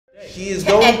She is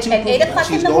going to. At 8 o'clock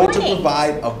she's in the going to morning.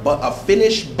 provide a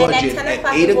finished budget at 10 at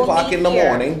o'clock 8 it will o'clock be in the here.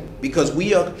 morning, because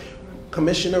we are,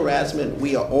 Commissioner Rasmussen,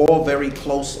 we are all very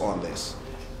close on this.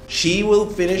 She will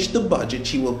finish the budget.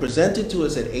 She will present it to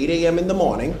us at 8 a.m. in the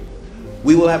morning.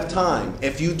 We will have time.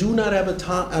 If you do not have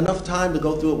enough time to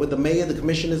go through it with the mayor, the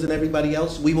commissioners, and everybody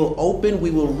else, we will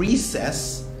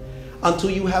recess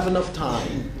until you have enough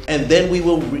time, and then we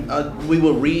will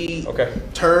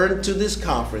return to this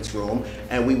conference room,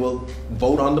 and we will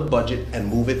vote on the budget and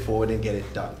move it forward and get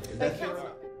it done.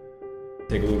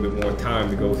 Take a little bit more time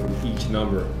to go through each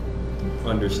number,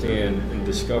 understand and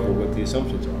discover what the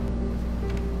assumptions are.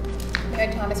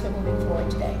 Mayor Thomas, we're moving forward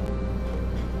today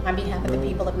on behalf of the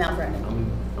people of Mount Vernon.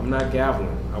 I'm not gaveling.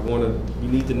 You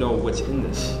need to know what's in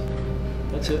this.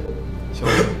 That's it. So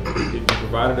if you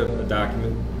provided a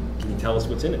document, can you tell us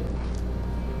what's in it?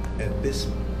 At this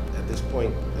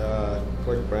point,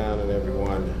 Clerk Brown and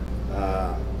everyone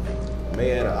may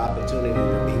have an opportunity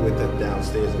to be with us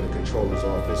downstairs in the controller's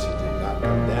office. He did not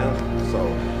come down, so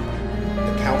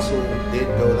the council did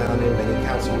go down there. Many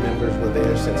council members were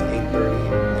there since 8:30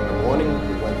 in the morning.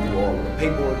 We went through all of the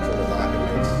paperwork for the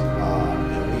documents,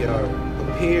 and we are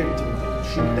prepared to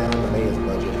shoot down the mayor's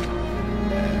budget,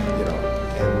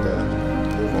 and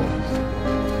move on.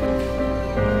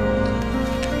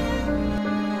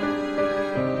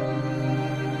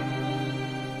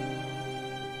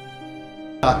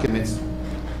 Documents.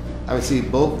 I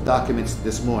received both documents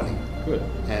this morning. Good.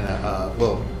 And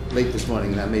late this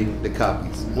morning, and I made the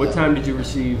copies. What time did you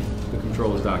receive the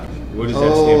controller's document? What does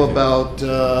that stand for?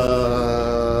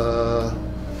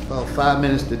 About 5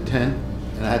 minutes to 10,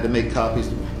 and I had to make copies,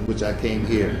 which I came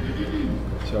here.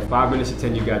 So at 5 minutes to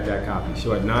 10, you got that copy.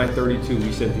 So at 9:32,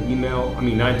 we sent the email.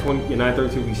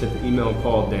 9:32, we sent the email and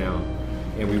called down,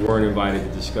 and we weren't invited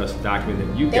to discuss the document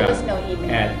that you There got was no email.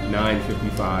 at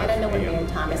 9:55 I don't know what a.m. Mayor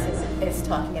Thomas is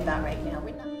talking about right now.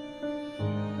 We're not.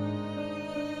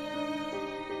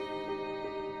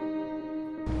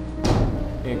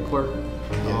 And clerk,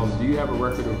 do you have a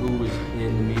record of who was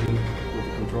in the meeting with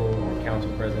the controller or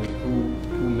council president?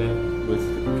 Who met with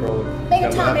the controller?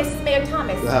 Mayor Thomas.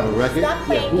 Do I have a record? Stop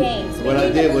playing games. What I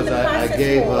did was I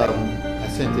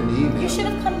sent them the email. You should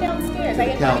have come downstairs. I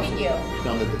to the invited you.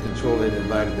 Telling that the controller had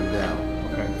invited them down.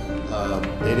 Okay.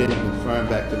 They didn't confirm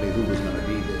back to me who was going to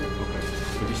be there. Okay.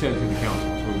 But you sent it to the council,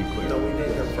 so we'll be clear. No, we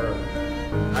did confirm.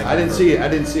 I didn't see it. I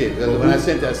didn't see it. When I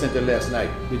sent it last night.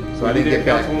 So I didn't get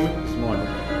back this morning.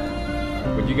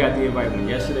 But you got the invite when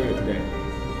yesterday or today?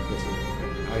 Yesterday.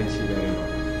 I didn't see that invite.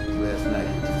 Last night.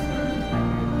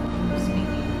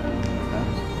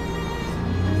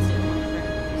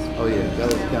 Oh yeah, that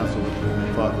was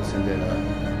Councilwoman Farquharson that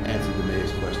answered the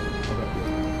mayor's question.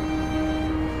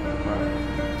 All right.